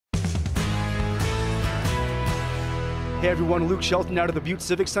Hey everyone, Luke Shelton out of the Butte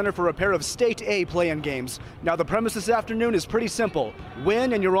Civic Center for a pair of State A play-in games. Now the premise this afternoon is pretty simple.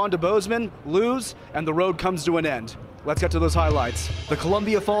 Win and you're on to Bozeman, lose and the road comes to an end. Let's get to those highlights. The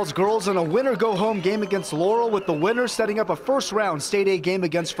Columbia Falls girls in a winner-go-home game against Laurel, with the winner setting up a first-round State A game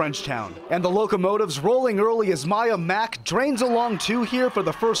against Frenchtown. And the Locomotives rolling early as Maya Mack drains along two here for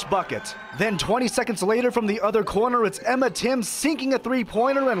the first bucket. Then 20 seconds later from the other corner, it's Emma Tim sinking a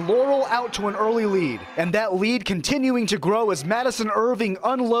three-pointer and Laurel out to an early lead. And that lead continuing to grow as Madison Irving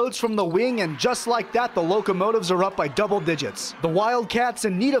unloads from the wing, and just like that, the Locomotives are up by double digits. The Wildcats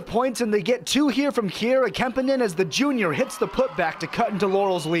in need of points, and they get two here from Kiera Kempinen as the junior hits the putback to cut into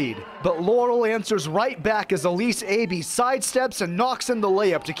Laurel's lead. But Laurel answers right back as Elise Aby sidesteps and knocks in the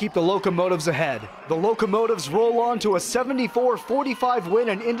layup to keep the Locomotives ahead. The Locomotives roll on to a 74-45 win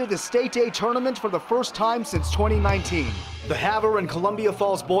and into the State A tournament for the first time since 2019. The Havre and Columbia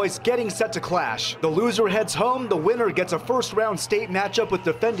Falls boys getting set to clash. The loser heads home, the winner gets a first-round state matchup with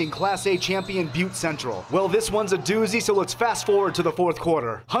defending Class A champion Butte Central. Well, this one's a doozy, so let's fast forward to the fourth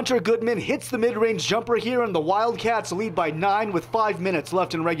quarter. Hunter Goodman hits the mid-range jumper here, and the Wildcats lead by 9 with 5 minutes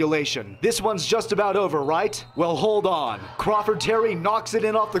left in regulation. This one's just about over, right? Well, hold on. Crawford Terry knocks it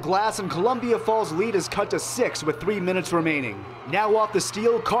in off the glass, and Columbia Falls' lead is cut to 6 with 3 minutes remaining. Now off the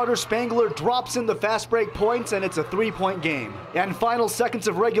steal, Carter Spangler drops in the fast break points, and it's a 3-point game. And final seconds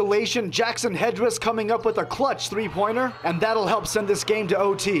of regulation, Jackson Hedris coming up with a clutch three-pointer, and that'll help send this game to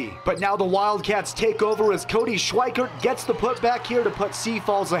OT. But now the Wildcats take over as Cody Schweikert gets the putback here to put Sioux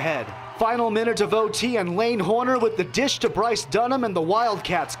Falls ahead. Final minute of OT, and Lane Horner with the dish to Bryce Dunham, and the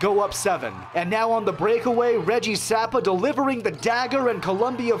Wildcats go up 7. And now on the breakaway, Reggie Sappa delivering the dagger, and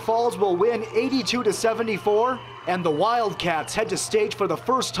Columbia Falls will win 82-74, and the Wildcats head to state for the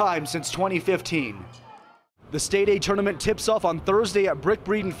first time since 2015. The State A tournament tips off on Thursday at Brick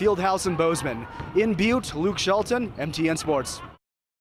Breeden Fieldhouse in Bozeman. In Butte, Luke Shelton, MTN Sports.